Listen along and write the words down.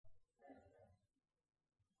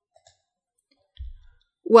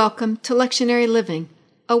Welcome to Lectionary Living,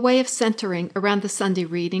 a way of centering around the Sunday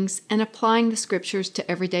readings and applying the Scriptures to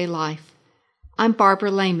everyday life. I'm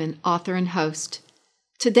Barbara Lehman, author and host.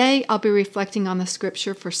 Today I'll be reflecting on the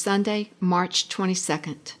Scripture for Sunday, March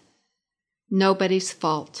 22nd. Nobody's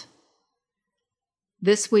Fault.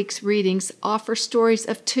 This week's readings offer stories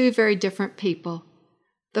of two very different people.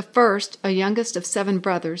 The first, a youngest of 7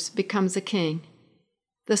 brothers, becomes a king.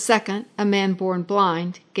 The second, a man born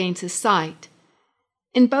blind, gains his sight.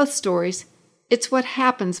 In both stories, it's what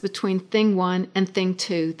happens between thing 1 and thing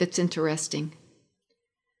 2 that's interesting.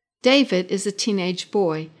 David is a teenage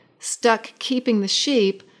boy, stuck keeping the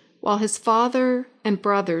sheep while his father and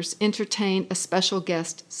brothers entertain a special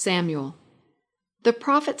guest, Samuel. The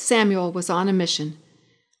prophet Samuel was on a mission,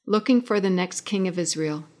 looking for the next king of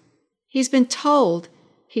Israel. He's been told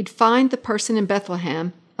he'd find the person in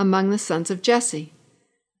Bethlehem among the sons of Jesse.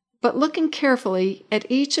 But looking carefully at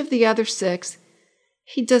each of the other 6,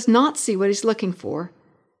 he does not see what he's looking for,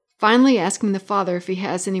 finally asking the father if he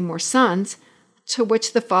has any more sons, to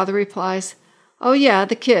which the father replies, "Oh yeah,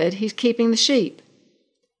 the kid, he's keeping the sheep."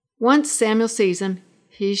 Once Samuel sees him,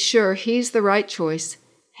 he's sure he's the right choice.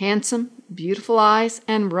 Handsome, beautiful eyes,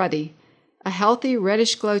 and ruddy, a healthy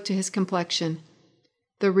reddish glow to his complexion.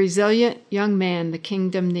 The resilient young man the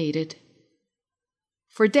kingdom needed.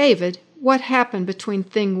 For David, what happened between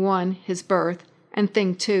thing 1, his birth, and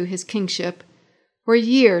thing 2, his kingship, were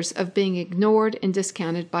years of being ignored and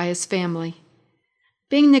discounted by his family.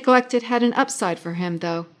 Being neglected had an upside for him,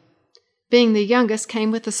 though. Being the youngest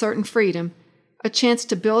came with a certain freedom, a chance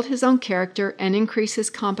to build his own character and increase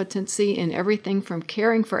his competency in everything from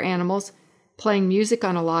caring for animals, playing music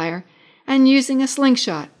on a lyre, and using a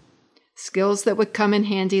slingshot, skills that would come in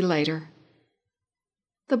handy later.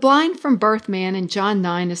 The blind from birth man in John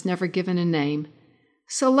 9 is never given a name,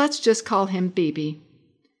 so let's just call him Bibi.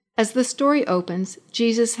 As the story opens,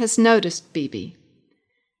 Jesus has noticed Bibi.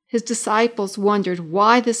 His disciples wondered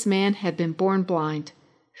why this man had been born blind.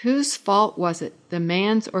 Whose fault was it, the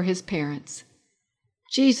man's or his parents'?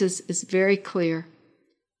 Jesus is very clear.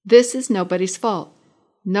 This is nobody's fault.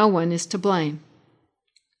 No one is to blame.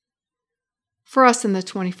 For us in the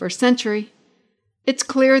 21st century, it's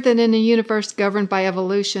clear that in a universe governed by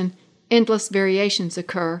evolution, endless variations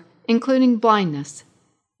occur, including blindness.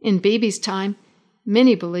 In Bibi's time,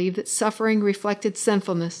 many believe that suffering reflected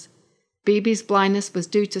sinfulness. Bibi's blindness was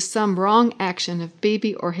due to some wrong action of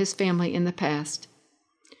Bibi or his family in the past.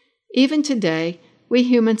 Even today, we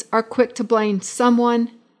humans are quick to blame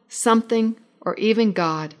someone, something, or even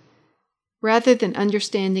God, rather than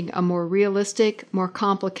understanding a more realistic, more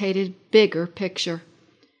complicated, bigger picture.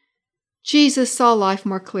 Jesus saw life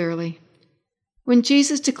more clearly. When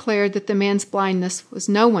Jesus declared that the man's blindness was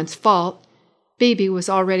no one's fault, Bibi was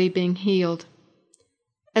already being healed.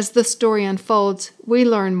 As the story unfolds, we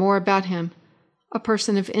learn more about him, a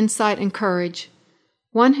person of insight and courage,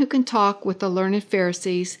 one who can talk with the learned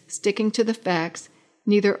Pharisees, sticking to the facts,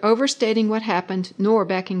 neither overstating what happened nor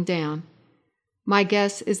backing down. My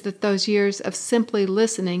guess is that those years of simply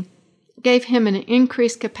listening gave him an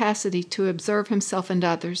increased capacity to observe himself and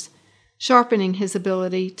others, sharpening his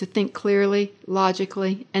ability to think clearly,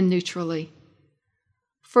 logically, and neutrally.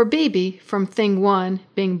 For Bibi, from thing 1,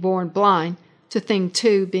 being born blind, to thing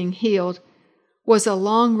 2, being healed, was a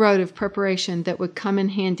long road of preparation that would come in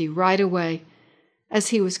handy right away, as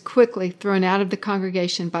he was quickly thrown out of the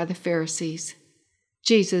congregation by the Pharisees.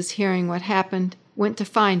 Jesus, hearing what happened, went to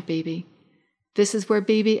find Bibi. This is where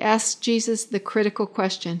Bibi asks Jesus the critical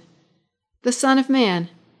question, "The Son of Man,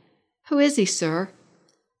 who is he, sir?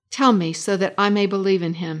 Tell me so that I may believe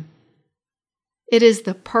in him." It is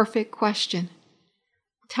the perfect question.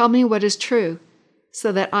 Tell me what is true,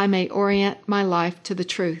 so that I may orient my life to the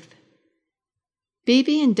truth.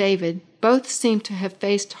 Bibi and David both seem to have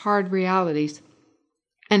faced hard realities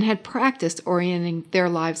and had practiced orienting their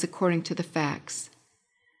lives according to the facts.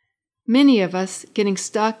 Many of us getting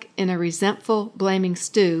stuck in a resentful, blaming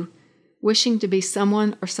stew, wishing to be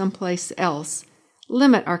someone or someplace else,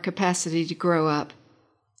 limit our capacity to grow up.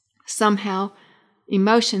 Somehow,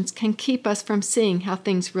 emotions can keep us from seeing how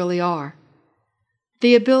things really are.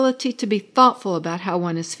 The ability to be thoughtful about how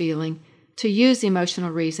one is feeling, to use emotional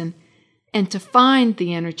reason, and to find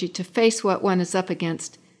the energy to face what one is up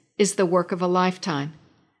against is the work of a lifetime.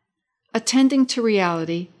 Attending to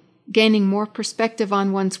reality, gaining more perspective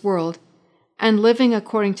on one's world, and living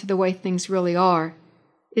according to the way things really are,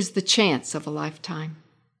 is the chance of a lifetime.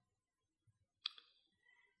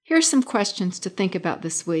 Here's some questions to think about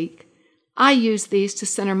this week. I use these to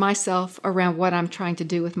center myself around what I'm trying to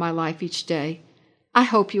do with my life each day. I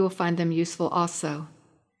hope you will find them useful also.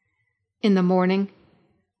 In the morning,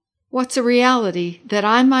 What's a reality that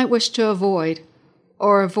I might wish to avoid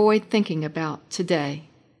or avoid thinking about today?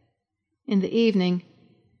 In the evening,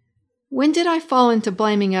 when did I fall into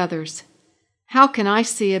blaming others? How can I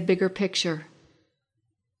see a bigger picture?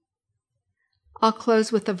 I'll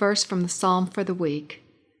close with a verse from the Psalm for the week.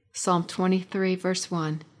 Psalm 23, verse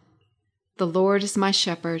 1. The Lord is my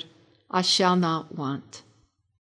shepherd, I shall not want.